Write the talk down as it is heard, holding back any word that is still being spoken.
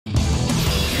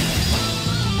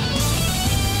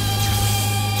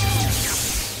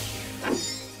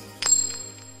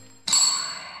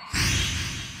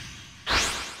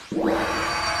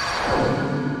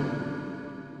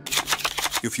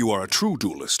If you are a true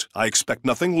duelist, I expect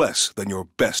nothing less than your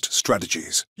best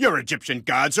strategies. Your Egyptian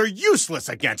gods are useless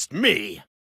against me!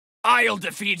 I'll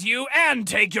defeat you and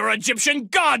take your Egyptian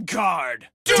god card!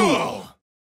 Duel!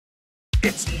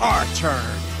 It's our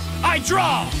turn! I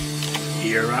draw!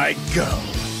 Here I go!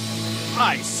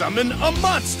 I summon a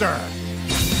monster!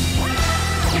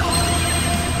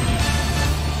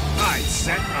 I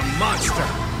set a monster!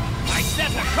 I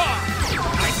set a card!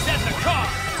 I set a card!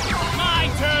 My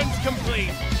turn's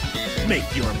complete!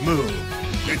 Make your move!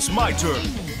 It's my turn!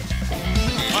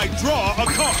 I draw a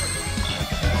card!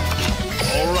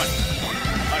 All right.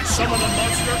 I summon a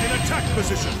monster in attack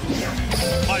position.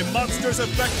 My monster's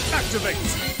effect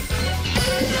activates.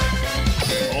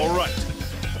 All right.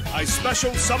 I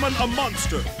special summon a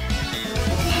monster.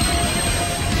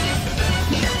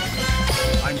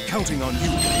 I'm counting on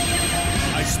you.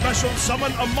 I special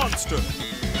summon a monster.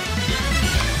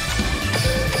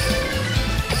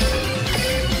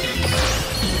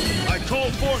 I call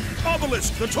forth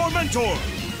Obelisk the Tormentor.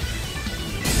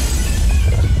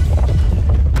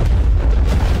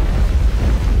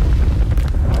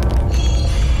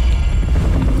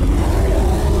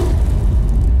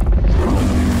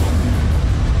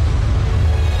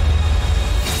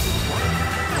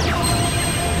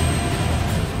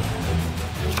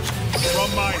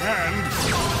 From my hand,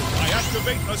 I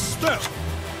activate a spell.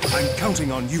 I'm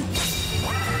counting on you.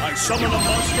 I summon a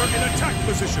monster in attack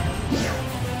position.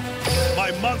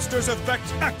 My monster's effect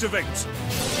activates.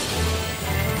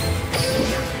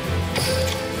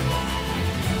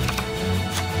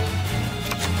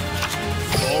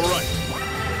 All right.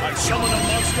 I summon a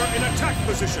monster in attack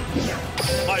position.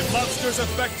 My monster's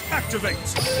effect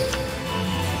activates.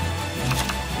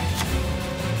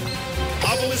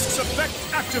 Obelisk's effect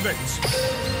activates.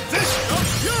 Fist of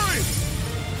Fury!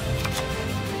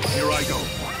 Here I go.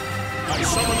 I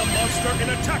summon a monster in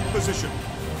attack position.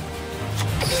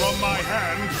 From my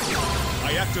hand,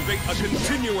 I activate a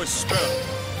continuous spell.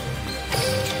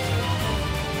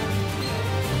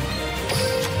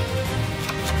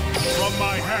 From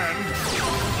my hand,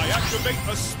 I activate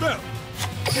a spell.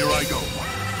 Here I go.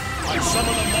 I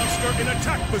summon a monster in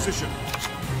attack position.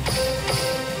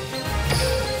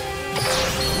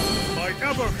 My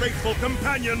ever-faithful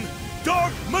companion,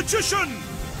 Dark Magician!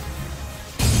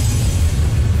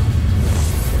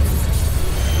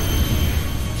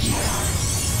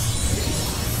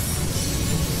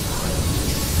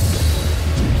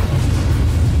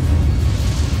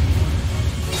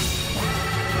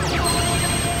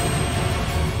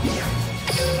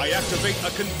 I activate a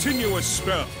continuous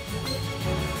spell.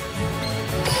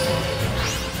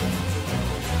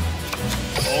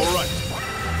 All right.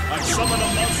 I summon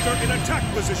a monster in attack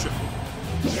position.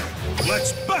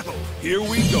 Let's battle! Here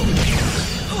we go.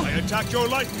 I attack your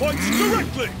life points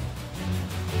directly.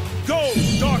 Go,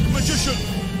 Dark Magician!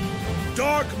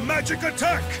 Dark Magic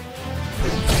Attack!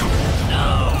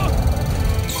 No!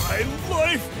 My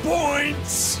life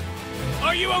points!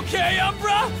 Are you okay,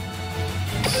 Umbra?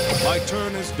 My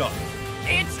turn is done.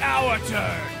 It's our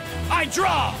turn! I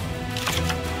draw!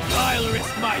 I'll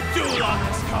risk my duel on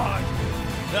this card!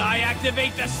 I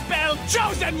activate the spell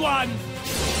Chosen One!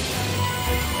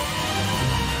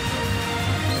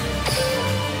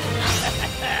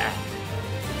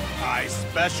 I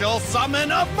special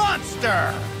summon a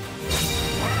monster!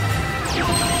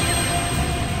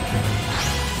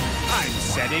 I'm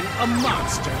setting a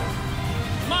monster.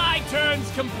 My turn's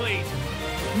complete!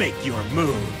 Make your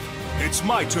move. It's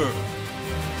my turn.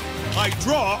 I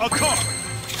draw a card.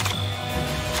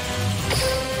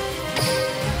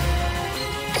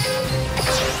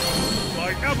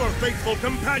 My ever-faithful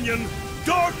companion,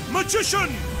 Dark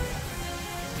Magician!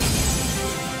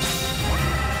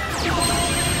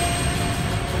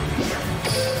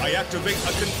 I activate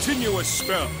a continuous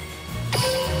spell.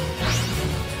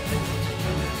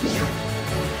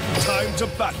 Time to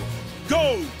battle.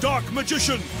 Go, Dark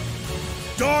Magician!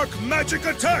 Dark Magic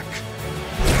Attack!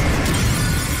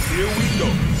 Here we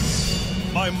go.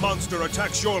 My monster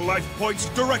attacks your life points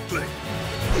directly.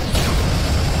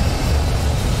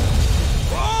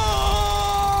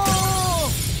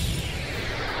 Oh!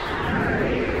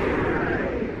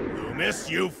 You miss,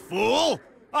 you fool!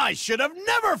 I should have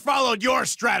never followed your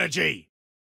strategy!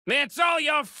 It's all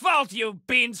your fault, you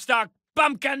beanstalk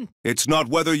bumpkin! It's not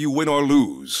whether you win or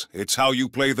lose, it's how you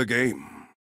play the game.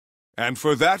 And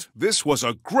for that, this was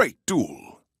a great duel.